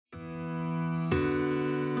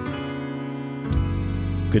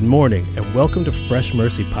Good morning, and welcome to Fresh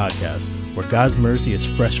Mercy Podcast, where God's mercy is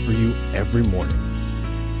fresh for you every morning.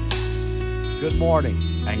 Good morning,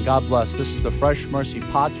 and God bless. This is the Fresh Mercy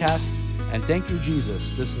Podcast, and thank you,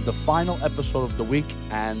 Jesus. This is the final episode of the week,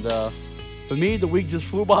 and for me, the week just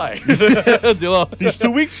flew by. These 2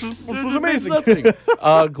 weeks was amazing.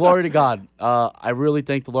 Glory to God. I really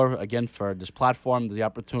thank the Lord again for this platform, the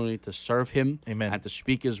opportunity to serve Him. Amen. And to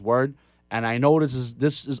speak His word. And I know this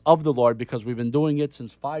is of the Lord because we've been doing it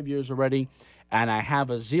since 5 years already. And I have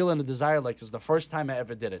a zeal and a desire like it's the first time I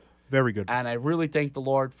ever did it. Very good. And I really thank the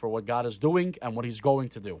Lord for what God is doing and what He's going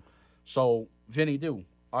to do. So, Vinnie,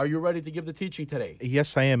 are you ready to give the teaching today?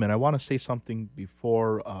 Yes, I am. And I want to say something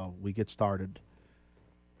before we get started.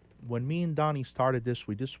 When me and Donnie started this,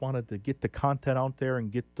 we just wanted to get the content out there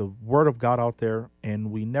and get the Word of God out there. And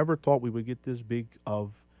we never thought we would get this big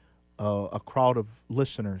of a crowd of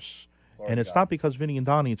listeners. And it's not because Vinnie and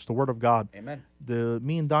Donnie, it's the Word of God. Amen.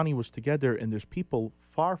 Me and Donnie was together, and there's people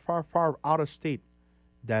far, far, far out of state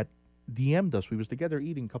that DM'd us. We was together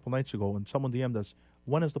eating a couple nights ago, and someone DM'd us,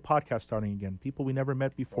 when is the podcast starting again? People we never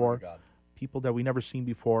met before, people that we never seen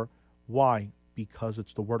before. Why? Because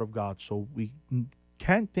it's the Word of God. So we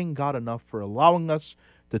can't thank God enough for allowing us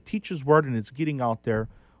to teach His Word, and it's getting out there.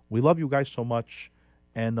 We love you guys so much,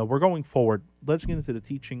 and we're going forward. Let's get into the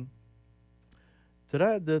teaching.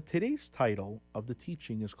 Today's title of the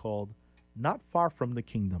teaching is called Not Far from the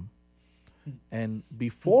Kingdom. And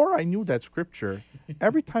before I knew that scripture,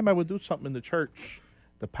 every time I would do something in the church,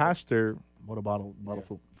 the pastor,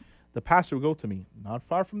 the pastor would go to me, not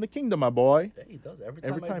far from the kingdom, my boy. Yeah, he does.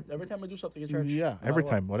 Every time I do something in church. Yeah, every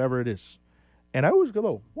time, whatever it is. And I always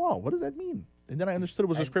go, wow, what does that mean? And then I understood it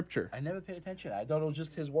was a scripture. I never paid attention. I thought it was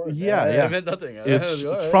just his word. Yeah. It meant nothing.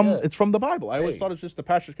 It's from the Bible. I always thought it's just the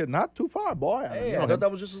pastor's kid. Not too far, boy. I thought that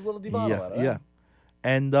was just his little divine. Yeah.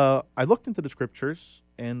 And I looked into the scriptures,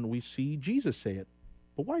 and we see Jesus say it.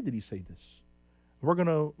 But why did He say this? We're going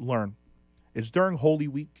to learn. It's during Holy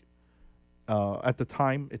Week. At the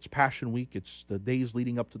time, it's Passion Week. It's the days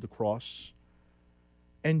leading up to the cross.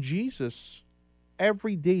 And Jesus,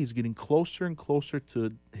 every day, is getting closer and closer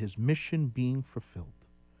to His mission being fulfilled.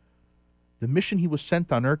 The mission He was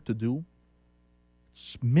sent on earth to do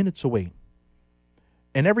is minutes away.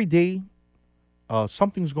 And every day,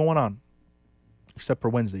 something's going on. Except for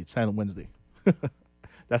Wednesday. It's Silent Wednesday.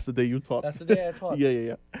 That's the day you taught. That's the day I taught.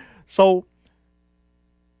 Yeah. So,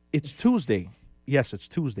 it's Tuesday. Yes, it's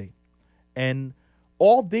Tuesday. And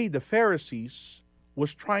all day the Pharisees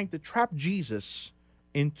was trying to trap Jesus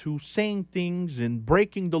into saying things and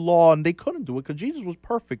breaking the law, and they couldn't do it because Jesus was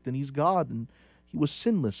perfect and He's God and He was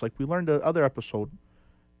sinless. Like we learned the other episode,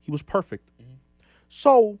 He was perfect. Mm-hmm.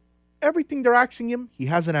 So everything they're asking Him, He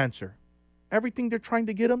has an answer. Everything they're trying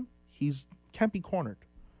to get Him, He's can't be cornered.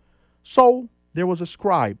 So there was a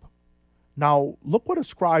scribe. Now look what a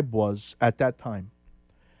scribe was at that time.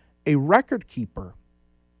 A record keeper,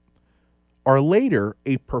 or later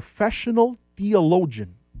a professional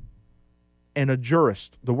theologian and a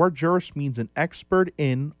jurist. The word jurist means an expert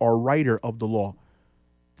in or writer of the law.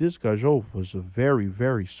 This gajo was a very,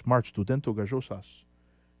 very smart studento gajosas.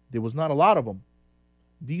 There was not a lot of them.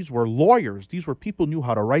 These were lawyers. These were people who knew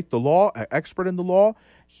how to write the law, an expert in the law.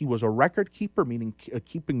 He was a record keeper, meaning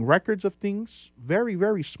keeping records of things. Very,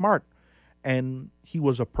 very smart. And he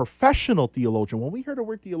was a professional theologian. When we hear the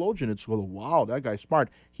word theologian, it's, well, wow, that guy's smart.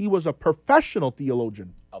 He was a professional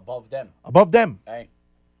theologian. Above them. Hey.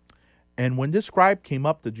 And when this scribe came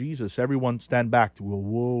up to Jesus, everyone stand back to go,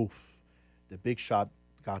 whoa, the big shot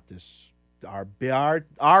got this. Our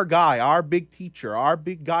guy, our big teacher, our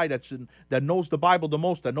big guy that knows the Bible the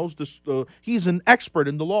most, that knows this. He's an expert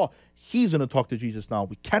in the law. He's going to talk to Jesus now.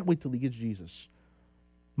 We can't wait till he gets Jesus.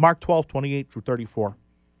 Mark 12:28-34.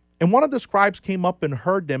 And one of the scribes came up and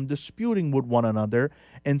heard them disputing with one another,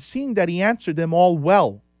 and seeing that he answered them all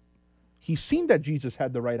well, he seen that Jesus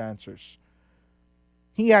had the right answers.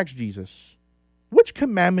 He asked Jesus, which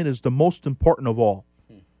commandment is the most important of all?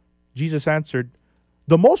 Jesus answered,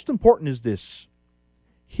 the most important is this.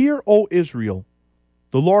 Hear, O Israel,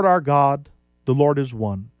 the Lord our God, the Lord is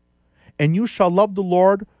one. And you shall love the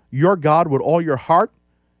Lord your God with all your heart,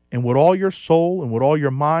 and with all your soul, and with all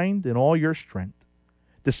your mind, and all your strength.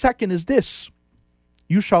 The second is this.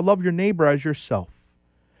 You shall love your neighbor as yourself.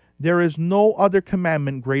 There is no other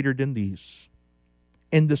commandment greater than these.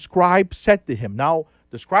 And the scribe said to him. Now,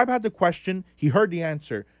 the scribe had the question. He heard the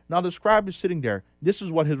answer. Now the scribe is sitting there. This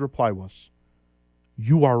is what his reply was.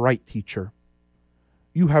 You are right, teacher.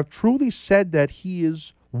 You have truly said that He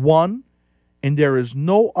is one, and there is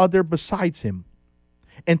no other besides Him.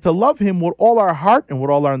 And to love Him with all our heart, and with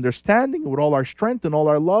all our understanding, and with all our strength, and all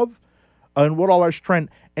our love, and with all our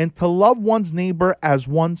strength, and to love one's neighbor as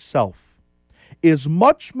oneself is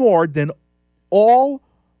much more than all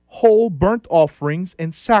whole burnt offerings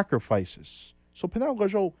and sacrifices. So Penel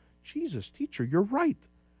Gajo, Jesus, teacher, you're right.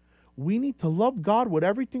 We need to love God with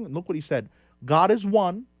everything. Look what he said. God is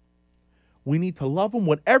one. We need to love him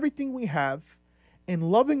with everything we have.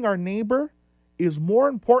 And loving our neighbor is more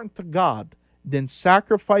important to God than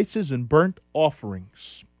sacrifices and burnt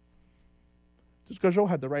offerings. This Gajo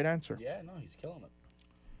had the right answer. Yeah, no, he's killing it.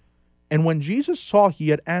 And when Jesus saw he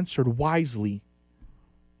had answered wisely,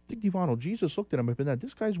 Dick Divano, Jesus looked at him and said,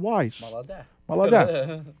 this guy's wise.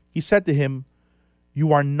 Malada. He said to him,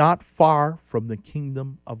 you are not far from the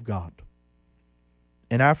kingdom of God.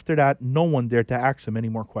 And after that, no one dared to ask him any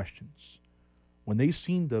more questions. When they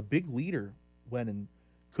seen the big leader went and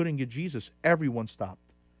couldn't get Jesus, everyone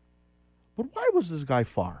stopped. But why was this guy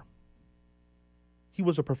far? He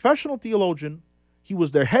was a professional theologian. He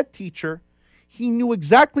was their head teacher. He knew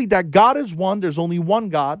exactly that God is one. There's only one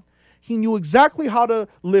God. He knew exactly how to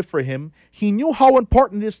live for him. He knew how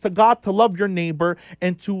important it is to God to love your neighbor,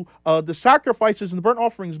 and to the sacrifices and the burnt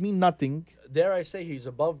offerings mean nothing. Dare I say he's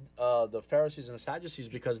above the Pharisees and the Sadducees,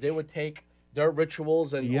 because they would take their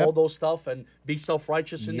rituals and all those stuff and be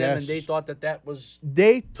self-righteous in them, and they thought that was...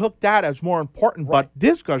 They took that as more important, but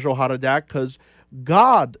this guy had that because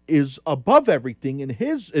God is above everything, and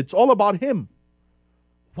it's all about him.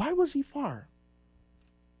 Why was he far?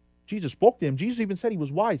 Jesus spoke to him. Jesus even said he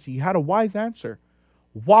was wise. He had a wise answer.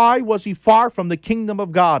 Why was he far from the kingdom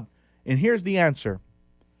of God? And here's the answer.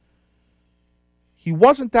 He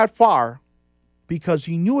wasn't that far because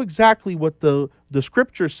he knew exactly what the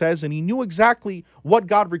scripture says, and he knew exactly what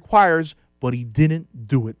God requires, but he didn't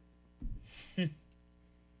do it.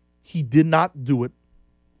 He did not do it.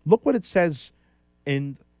 Look what it says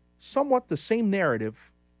in somewhat the same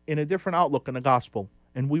narrative in a different outlook in the gospel.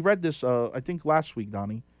 And we read this, I think, last week,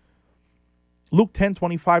 Donnie. Luke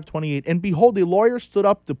 10:25-28. And behold, a lawyer stood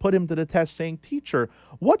up to put him to the test, saying, Teacher,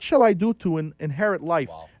 what shall I do to inherit life?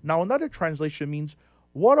 Wow. Now, another translation means,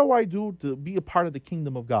 what do I do to be a part of the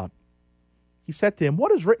kingdom of God? He said to him,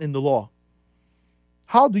 what is written in the law?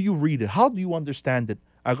 How do you read it? How do you understand it?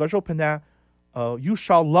 You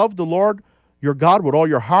shall love the Lord your God with all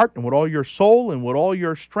your heart and with all your soul and with all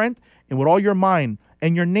your strength and with all your mind,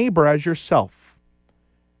 and your neighbor as yourself.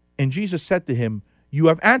 And Jesus said to him, you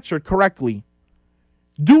have answered correctly.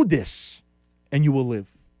 Do this, and you will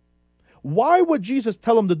live. Why would Jesus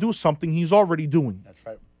tell him to do something he's already doing? That's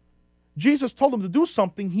right. Jesus told him to do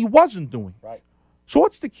something he wasn't doing. Right. So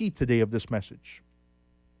what's the key today of this message?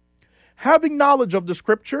 Having knowledge of the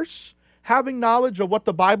scriptures, having knowledge of what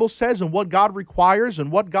the Bible says and what God requires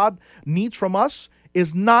and what God needs from us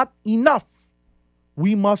is not enough.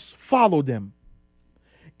 We must follow them.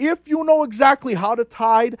 If you know exactly how to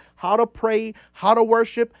tithe, how to pray, how to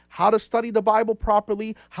worship, how to study the Bible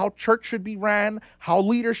properly, how church should be ran, how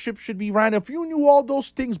leadership should be ran, if you knew all those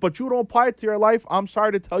things but you don't apply it to your life, I'm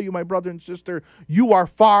sorry to tell you, my brother and sister, you are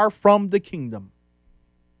far from the kingdom.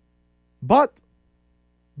 But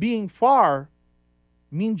being far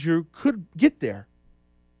means you could get there.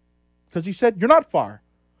 Because he said, you're not far.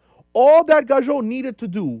 All that Gajo needed to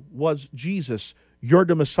do was, Jesus, you're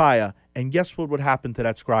the Messiah. And guess what would happen to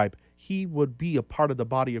that scribe? He would be a part of the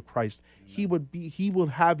body of Christ. Amen. He would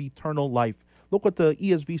have eternal life. Look what the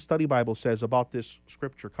ESV Study Bible says about this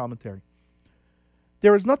scripture commentary.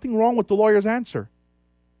 There is nothing wrong with the lawyer's answer.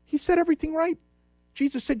 He said everything right.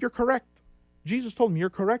 Jesus said, you're correct. Jesus told him, you're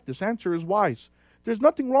correct. This answer is wise. There's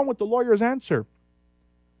nothing wrong with the lawyer's answer.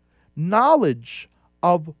 Knowledge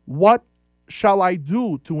of what shall I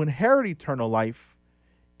do to inherit eternal life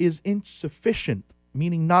is insufficient,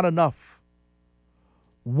 meaning not enough.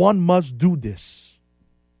 One must do this.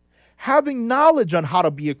 Having knowledge on how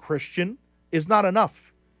to be a Christian is not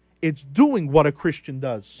enough. It's doing what a Christian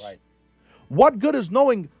does. Right. What good is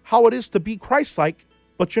knowing how it is to be Christ-like,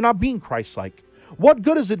 but you're not being Christ-like? What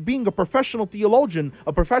good is it being a professional theologian,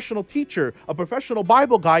 a professional teacher, a professional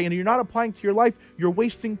Bible guy, and you're not applying to your life? You're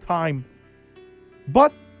wasting time.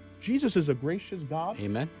 But Jesus is a gracious God.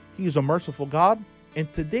 Amen. He is a merciful God.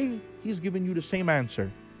 And today, he's giving you the same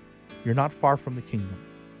answer. You're not far from the kingdom.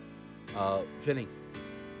 Vinnie,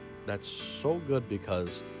 that's so good,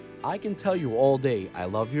 because I can tell you all day, I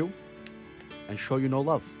love you, and show you no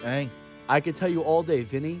love. Dang. I can tell you all day,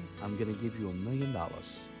 Vinnie, I'm going to give you $1 million.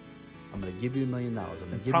 I'm going to give you $1 million. I'm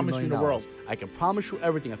going to give you $1 million. The world. I can promise you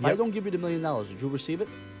everything. If I don't give you the $1 million, did you receive it?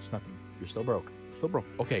 It's nothing. You're still broke. Still broke.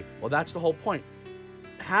 Okay, well, that's the whole point.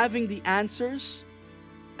 Having the answers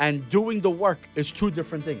and doing the work is two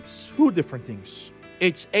different things. Two different things.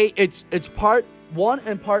 It's part 1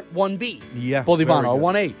 and part 1B. Yeah. Bolivano,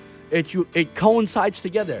 or 1A. It coincides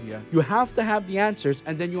together. Yeah. You have to have the answers,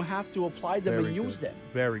 and then you have to apply them Very and use good. them.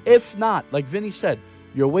 Very good. If not, like Vinnie said,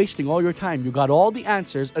 you're wasting all your time. You got all the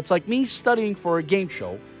answers. It's like me studying for a game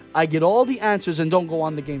show. I get all the answers and don't go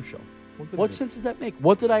on the game show. What sense does that make?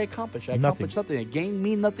 What did I accomplish? I accomplished nothing. It gained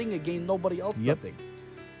me nothing. It gained nobody else nothing.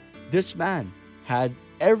 This man had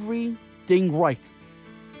everything right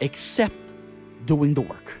except doing the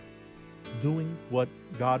work. Doing what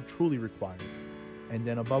God truly required. And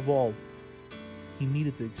then above all, he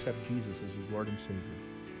needed to accept Jesus as his Lord and Savior.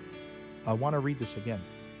 I want to read this again.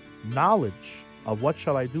 Knowledge of what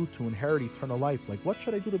shall I do to inherit eternal life. Like, what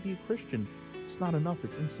should I do to be a Christian? It's not enough.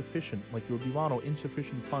 It's insufficient. Like your Divano,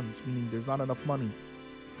 insufficient funds, meaning there's not enough money.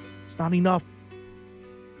 It's not enough.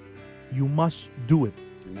 You must do it.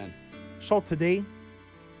 Amen. So today,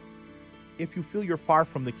 if you feel you're far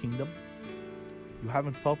from the kingdom, you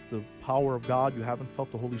haven't felt the power of God, you haven't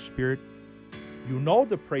felt the Holy Spirit, you know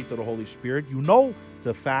to pray to the Holy Spirit, you know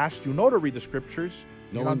to fast, you know to read the scriptures,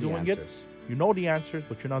 you're not doing it. You know the answers,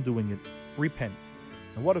 but you're not doing it. Repent.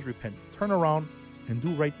 And what is repent? Turn around and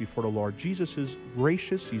do right before the Lord. Jesus is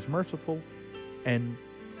gracious, he's merciful, and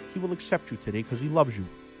he will accept you today because he loves you.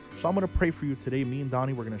 So I'm going to pray for you today. Me and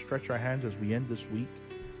Donnie, we're going to stretch our hands as we end this week.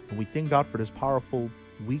 And we thank God for this powerful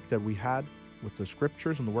week that we had with the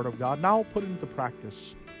scriptures and the word of God. Now put it into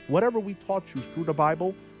practice. Whatever we taught you through the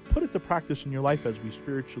Bible, put it to practice in your life as we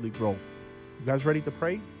spiritually grow. You guys ready to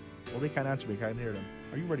pray? Well, they can't answer me. I can't hear them.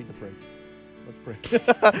 Are you ready to pray? Let's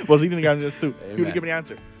pray. Well, even the guy too. He would give me an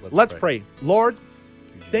answer. Let's pray. Lord,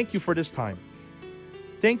 thank you for this time.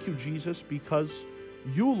 Thank you, Jesus, because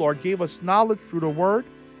you, Lord, gave us knowledge through the word,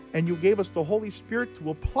 and you gave us the Holy Spirit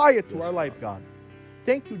to apply it to our life, God.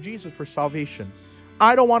 Thank you, Jesus, for salvation.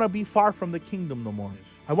 I don't want to be far from the kingdom no more.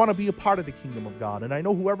 I want to be a part of the kingdom of God, and I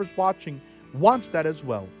know whoever's watching wants that as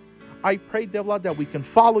well. I pray, Devla, that we can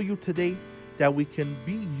follow you today, that we can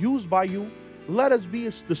be used by you. Let us be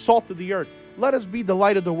the salt of the earth. Let us be the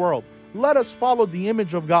light of the world. Let us follow the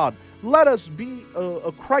image of God. Let us be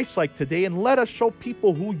a Christ-like today, and let us show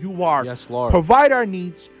people who you are. Yes, Lord. Provide our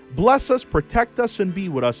needs. Bless us, protect us, and be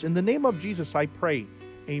with us. In the name of Jesus, I pray.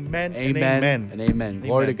 Amen, and amen. And amen.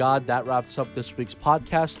 Glory to God. That wraps up this week's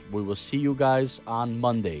podcast. We will see you guys on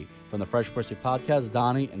Monday. From the Fresh Mercy Podcast,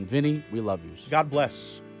 Donnie and Vinnie, we love you. God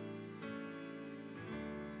bless.